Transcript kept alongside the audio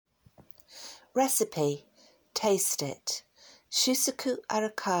Recipe. Taste it. Shusaku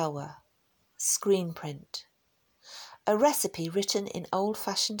Arakawa. Screen print. A recipe written in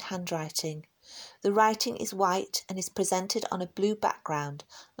old-fashioned handwriting. The writing is white and is presented on a blue background,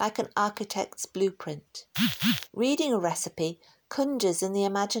 like an architect's blueprint. Reading a recipe conjures in the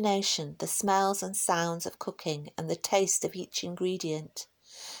imagination the smells and sounds of cooking and the taste of each ingredient.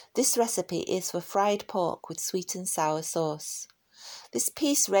 This recipe is for fried pork with sweet and sour sauce. This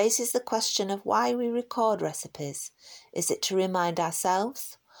piece raises the question of why we record recipes. Is it to remind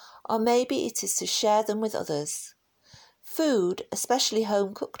ourselves? Or maybe it is to share them with others. Food, especially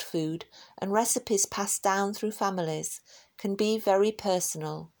home-cooked food, and recipes passed down through families can be very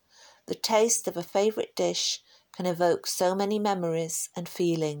personal. The taste of a favourite dish can evoke so many memories and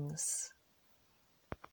feelings.